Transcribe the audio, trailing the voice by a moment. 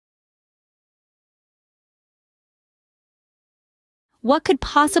What could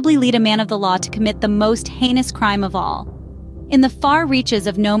possibly lead a man of the law to commit the most heinous crime of all? In the far reaches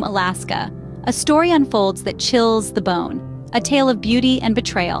of Nome, Alaska, a story unfolds that chills the bone, a tale of beauty and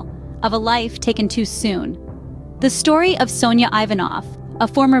betrayal, of a life taken too soon. The story of Sonya Ivanoff, a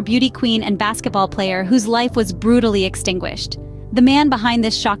former beauty queen and basketball player whose life was brutally extinguished. The man behind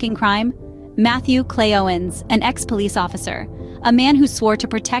this shocking crime? Matthew Owens, an ex-police officer, a man who swore to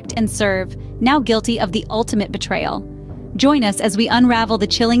protect and serve, now guilty of the ultimate betrayal. Join us as we unravel the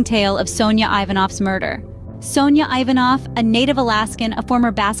chilling tale of Sonya Ivanoff's murder. Sonya Ivanoff, a native Alaskan, a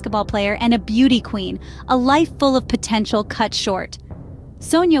former basketball player, and a beauty queen, a life full of potential cut short.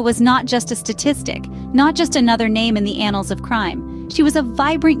 Sonya was not just a statistic, not just another name in the annals of crime. She was a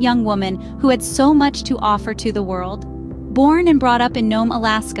vibrant young woman who had so much to offer to the world. Born and brought up in Nome,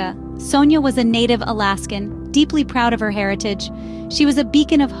 Alaska, Sonya was a native Alaskan, deeply proud of her heritage. She was a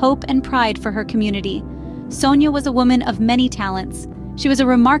beacon of hope and pride for her community. Sonya was a woman of many talents. She was a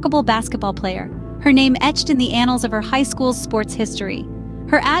remarkable basketball player, her name etched in the annals of her high school's sports history.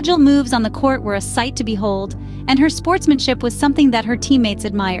 Her agile moves on the court were a sight to behold, and her sportsmanship was something that her teammates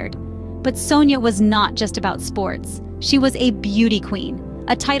admired. But Sonya was not just about sports. She was a beauty queen,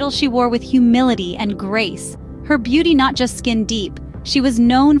 a title she wore with humility and grace. Her beauty not just skin deep, she was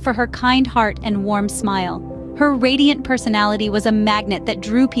known for her kind heart and warm smile. Her radiant personality was a magnet that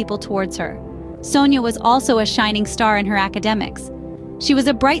drew people towards her. Sonya was also a shining star in her academics. She was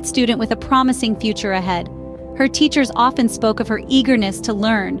a bright student with a promising future ahead. Her teachers often spoke of her eagerness to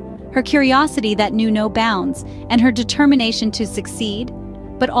learn, her curiosity that knew no bounds, and her determination to succeed.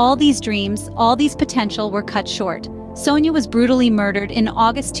 But all these dreams, all these potential were cut short. Sonya was brutally murdered in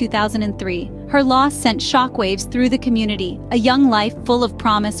August 2003. Her loss sent shockwaves through the community. A young life full of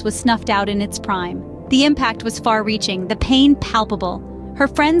promise was snuffed out in its prime. The impact was far-reaching, the pain palpable. Her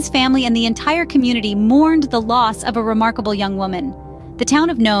friends, family, and the entire community mourned the loss of a remarkable young woman. The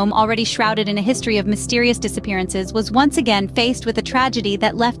town of Nome, already shrouded in a history of mysterious disappearances, was once again faced with a tragedy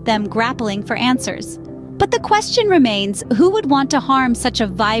that left them grappling for answers. But the question remains, who would want to harm such a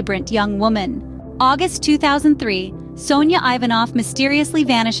vibrant young woman? August 2003, Sonya Ivanoff mysteriously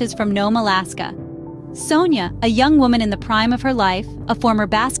vanishes from Nome, Alaska. Sonya, a young woman in the prime of her life, a former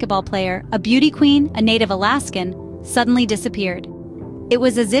basketball player, a beauty queen, a native Alaskan, suddenly disappeared. It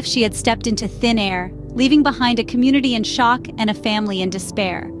was as if she had stepped into thin air, leaving behind a community in shock and a family in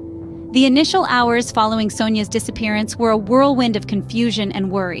despair. The initial hours following Sonya's disappearance were a whirlwind of confusion and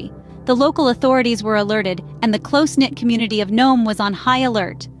worry. The local authorities were alerted, and the close-knit community of Nome was on high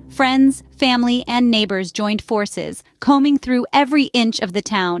alert. Friends, family, and neighbors joined forces, combing through every inch of the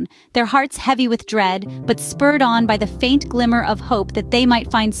town, their hearts heavy with dread, but spurred on by the faint glimmer of hope that they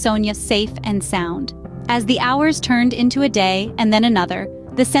might find Sonya safe and sound. As the hours turned into a day and then another,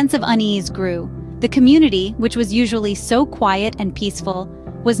 the sense of unease grew. The community, which was usually so quiet and peaceful,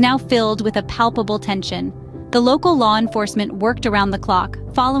 was now filled with a palpable tension. The local law enforcement worked around the clock,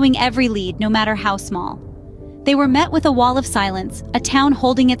 following every lead, no matter how small. They were met with a wall of silence, a town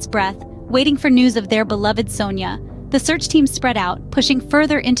holding its breath, waiting for news of their beloved Sonya. The search team spread out, pushing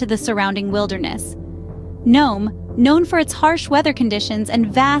further into the surrounding wilderness. Nome, known for its harsh weather conditions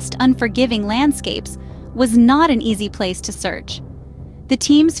and vast, unforgiving landscapes, was not an easy place to search. The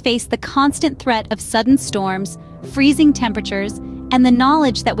teams faced the constant threat of sudden storms, freezing temperatures, and the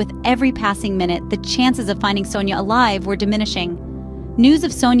knowledge that with every passing minute, the chances of finding Sonya alive were diminishing. News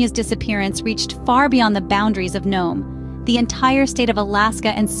of Sonya's disappearance reached far beyond the boundaries of Nome. The entire state of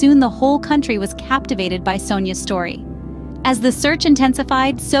Alaska and soon the whole country was captivated by Sonya's story. As the search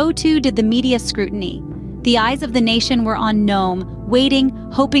intensified, so too did the media scrutiny. The eyes of the nation were on Nome, waiting,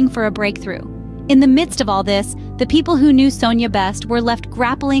 hoping for a breakthrough. In the midst of all this, the people who knew Sonya best were left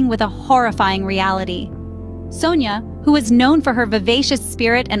grappling with a horrifying reality. Sonya, who was known for her vivacious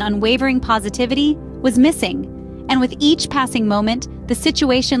spirit and unwavering positivity, was missing, and with each passing moment, the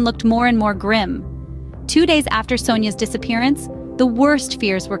situation looked more and more grim. 2 days after Sonya's disappearance, the worst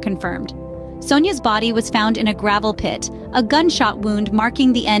fears were confirmed. Sonya's body was found in a gravel pit, a gunshot wound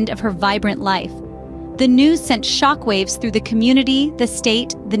marking the end of her vibrant life. The news sent shockwaves through the community, the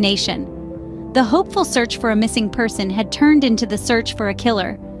state, the nation. The hopeful search for a missing person had turned into the search for a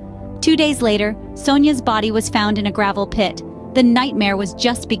killer. 2 days later, Sonya's body was found in a gravel pit. The nightmare was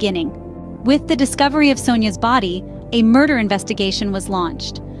just beginning. With the discovery of Sonya's body, a murder investigation was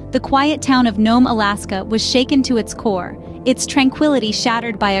launched. The quiet town of Nome, Alaska was shaken to its core, its tranquility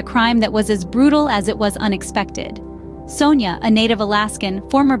shattered by a crime that was as brutal as it was unexpected. Sonya, a native Alaskan,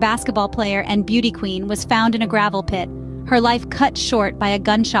 former basketball player and beauty queen, was found in a gravel pit, her life cut short by a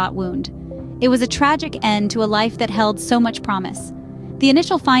gunshot wound. It was a tragic end to a life that held so much promise. The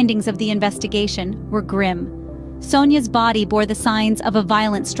initial findings of the investigation were grim. Sonya's body bore the signs of a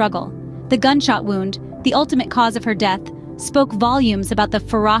violent struggle. The gunshot wound, the ultimate cause of her death, spoke volumes about the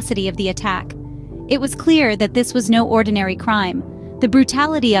ferocity of the attack. It was clear that this was no ordinary crime. The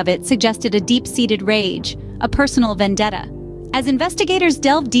brutality of it suggested a deep-seated rage, a personal vendetta. As investigators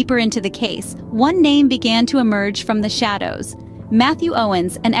delved deeper into the case, one name began to emerge from the shadows: Matthew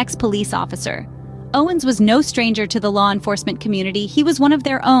Owens, an ex-police officer. Owens was no stranger to the law enforcement community. He was one of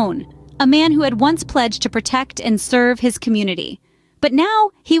their own, a man who had once pledged to protect and serve his community. But now,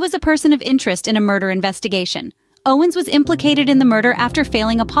 he was a person of interest in a murder investigation. Owens was implicated in the murder after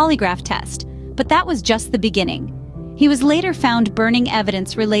failing a polygraph test, but that was just the beginning. He was later found burning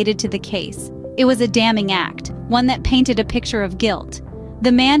evidence related to the case. It was a damning act, one that painted a picture of guilt.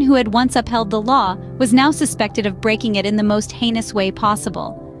 The man who had once upheld the law was now suspected of breaking it in the most heinous way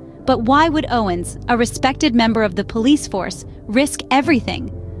possible. But why would Owens, a respected member of the police force, risk everything?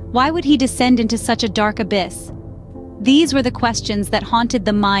 Why would he descend into such a dark abyss? These were the questions that haunted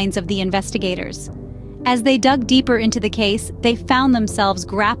the minds of the investigators. As they dug deeper into the case, they found themselves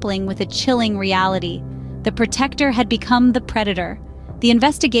grappling with a chilling reality. The protector had become the predator. The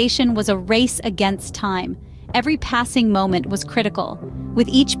investigation was a race against time. Every passing moment was critical. With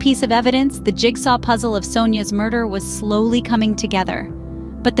each piece of evidence, the jigsaw puzzle of Sonya's murder was slowly coming together.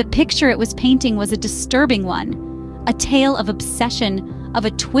 But the picture it was painting was a disturbing one. A tale of obsession, of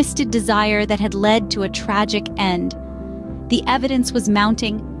a twisted desire that had led to a tragic end. The evidence was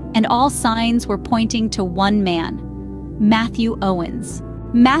mounting, and all signs were pointing to one man: Matthew Owens.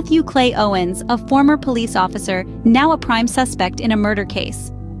 Matthew Clay Owens, a former police officer, now a prime suspect in a murder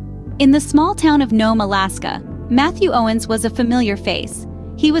case. In the small town of Nome, Alaska, Matthew Owens was a familiar face.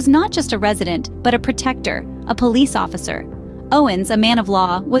 He was not just a resident, but a protector, a police officer. Owens, a man of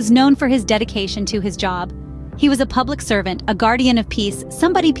law, was known for his dedication to his job. He was a public servant, a guardian of peace,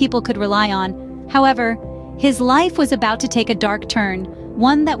 somebody people could rely on. However, his life was about to take a dark turn,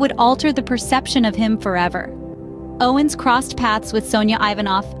 one that would alter the perception of him forever. Owens crossed paths with Sonya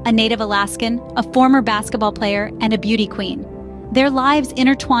Ivanoff, a native Alaskan, a former basketball player, and a beauty queen. Their lives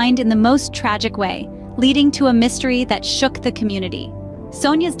intertwined in the most tragic way, leading to a mystery that shook the community.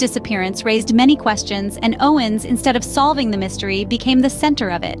 Sonya's disappearance raised many questions, and Owens, instead of solving the mystery, became the center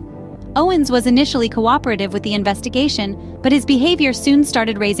of it. Owens was initially cooperative with the investigation, but his behavior soon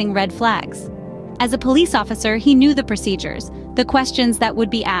started raising red flags. As a police officer, he knew the procedures, the questions that would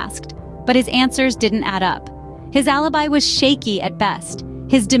be asked, but his answers didn't add up. His alibi was shaky at best,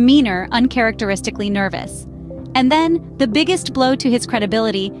 his demeanor uncharacteristically nervous. And then, the biggest blow to his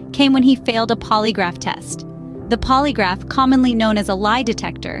credibility came when he failed a polygraph test. The polygraph, commonly known as a lie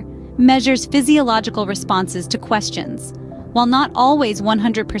detector, measures physiological responses to questions. While not always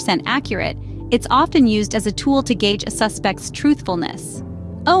 100% accurate, it's often used as a tool to gauge a suspect's truthfulness.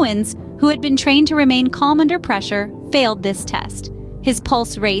 Owens, who had been trained to remain calm under pressure, failed this test. His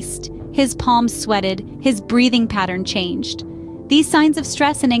pulse raced, his palms sweated, his breathing pattern changed. These signs of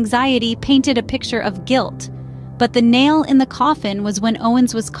stress and anxiety painted a picture of guilt. But the nail in the coffin was when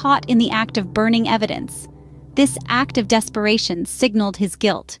Owens was caught in the act of burning evidence. This act of desperation signaled his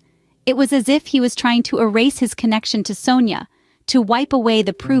guilt. It was as if he was trying to erase his connection to Sonya, to wipe away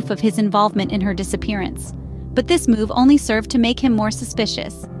the proof of his involvement in her disappearance. But this move only served to make him more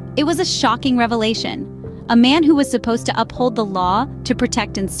suspicious. It was a shocking revelation. A man who was supposed to uphold the law, to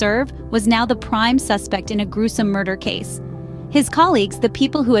protect and serve, was now the prime suspect in a gruesome murder case. His colleagues, the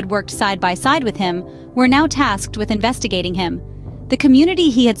people who had worked side by side with him, were now tasked with investigating him. The community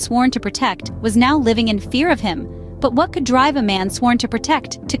he had sworn to protect was now living in fear of him. But what could drive a man sworn to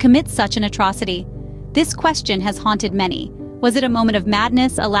protect to commit such an atrocity? This question has haunted many. Was it a moment of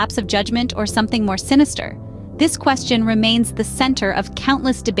madness, a lapse of judgment, or something more sinister? This question remains the center of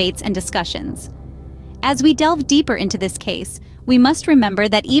countless debates and discussions. As we delve deeper into this case, we must remember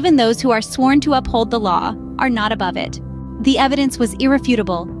that even those who are sworn to uphold the law are not above it. The evidence was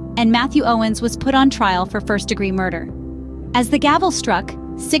irrefutable, and Matthew Owens was put on trial for first-degree murder. As the gavel struck,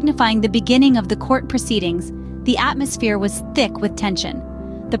 signifying the beginning of the court proceedings, the atmosphere was thick with tension.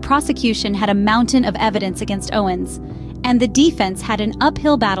 The prosecution had a mountain of evidence against Owens, and the defense had an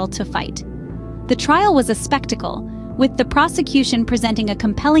uphill battle to fight. The trial was a spectacle, with the prosecution presenting a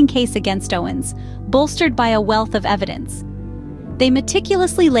compelling case against Owens, bolstered by a wealth of evidence. They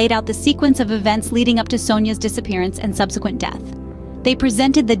meticulously laid out the sequence of events leading up to Sonya's disappearance and subsequent death. They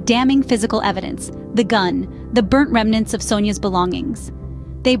presented the damning physical evidence, the gun, the burnt remnants of Sonya's belongings.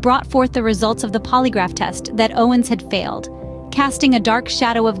 They brought forth the results of the polygraph test that Owens had failed, casting a dark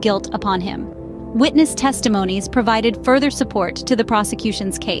shadow of guilt upon him. Witness testimonies provided further support to the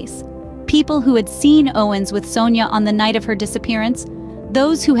prosecution's case. People who had seen Owens with Sonya on the night of her disappearance,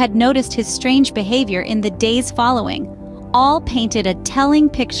 those who had noticed his strange behavior in the days following, all painted a telling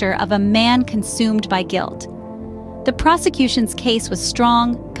picture of a man consumed by guilt. The prosecution's case was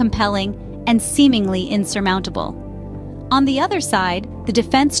strong, compelling, and seemingly insurmountable. On the other side, the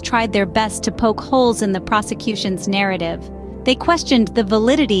defense tried their best to poke holes in the prosecution's narrative. They questioned the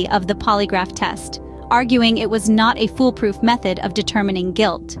validity of the polygraph test, arguing it was not a foolproof method of determining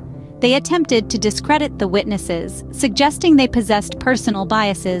guilt. They attempted to discredit the witnesses, suggesting they possessed personal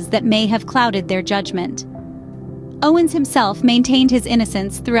biases that may have clouded their judgment. Owens himself maintained his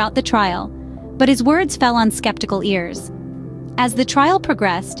innocence throughout the trial, but his words fell on skeptical ears. As the trial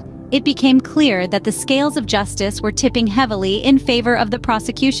progressed, it became clear that the scales of justice were tipping heavily in favor of the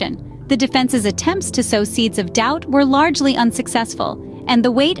prosecution. The defense's attempts to sow seeds of doubt were largely unsuccessful, and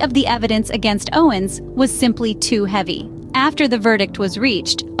the weight of the evidence against Owens was simply too heavy. After the verdict was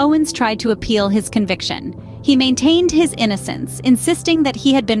reached, Owens tried to appeal his conviction. He maintained his innocence, insisting that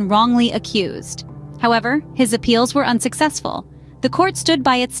he had been wrongly accused. However, his appeals were unsuccessful. The court stood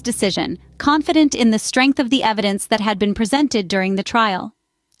by its decision, confident in the strength of the evidence that had been presented during the trial.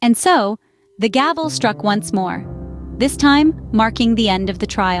 And so, the gavel struck once more, this time marking the end of the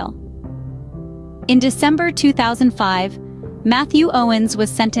trial. In December 2005, Matthew Owens was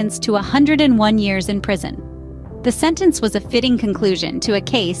sentenced to 101 years in prison. The sentence was a fitting conclusion to a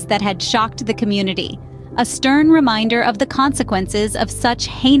case that had shocked the community, a stern reminder of the consequences of such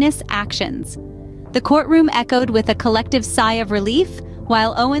heinous actions. The courtroom echoed with a collective sigh of relief,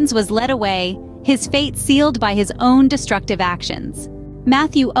 while Owens was led away, his fate sealed by his own destructive actions.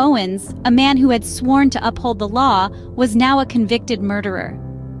 Matthew Owens, a man who had sworn to uphold the law, was now a convicted murderer.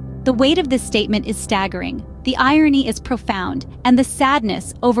 The weight of this statement is staggering, the irony is profound, and the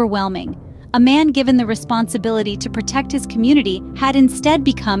sadness overwhelming. A man given the responsibility to protect his community had instead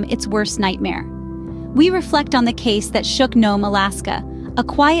become its worst nightmare. We reflect on the case that shook Nome, Alaska, a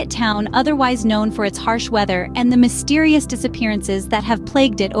quiet town otherwise known for its harsh weather and the mysterious disappearances that have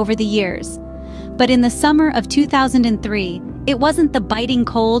plagued it over the years. But in the summer of 2003, it wasn't the biting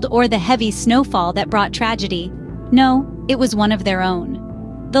cold or the heavy snowfall that brought tragedy. No, it was one of their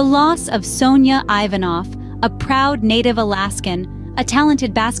own. The loss of Sonya Ivanoff, a proud native Alaskan, a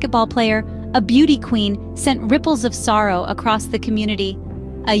talented basketball player, a beauty queen, sent ripples of sorrow across the community.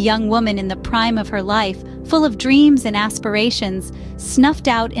 A young woman in the prime of her life, full of dreams and aspirations, snuffed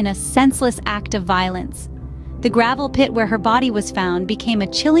out in a senseless act of violence. The gravel pit where her body was found became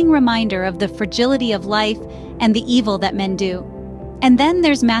a chilling reminder of the fragility of life and the evil that men do. And then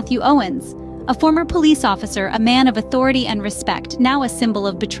there's Matthew Owens, a former police officer, a man of authority and respect, now a symbol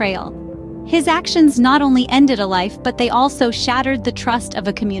of betrayal. His actions not only ended a life, but they also shattered the trust of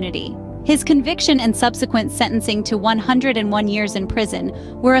a community. His conviction and subsequent sentencing to 101 years in prison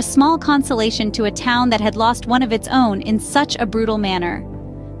were a small consolation to a town that had lost one of its own in such a brutal manner.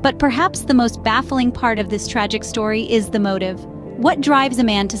 But perhaps the most baffling part of this tragic story is the motive. What drives a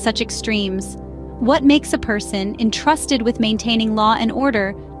man to such extremes? What makes a person entrusted with maintaining law and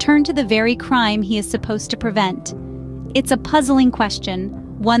order turn to the very crime he is supposed to prevent? It's a puzzling question,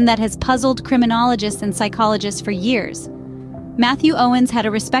 one that has puzzled criminologists and psychologists for years. Matthew Owens had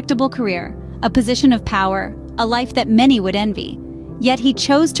a respectable career, a position of power, a life that many would envy. Yet he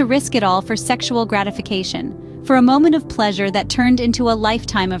chose to risk it all for sexual gratification, for a moment of pleasure that turned into a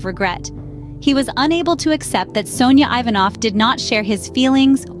lifetime of regret. He was unable to accept that Sonya Ivanoff did not share his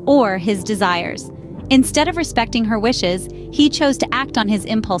feelings or his desires. Instead of respecting her wishes, he chose to act on his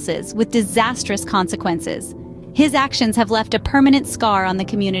impulses with disastrous consequences. His actions have left a permanent scar on the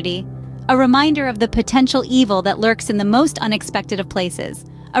community, a reminder of the potential evil that lurks in the most unexpected of places,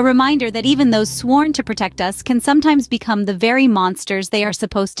 a reminder that even those sworn to protect us can sometimes become the very monsters they are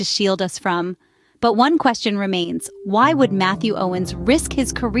supposed to shield us from. But one question remains: why would Matthew Owens risk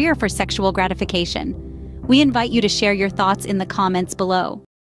his career for sexual gratification? We invite you to share your thoughts in the comments below.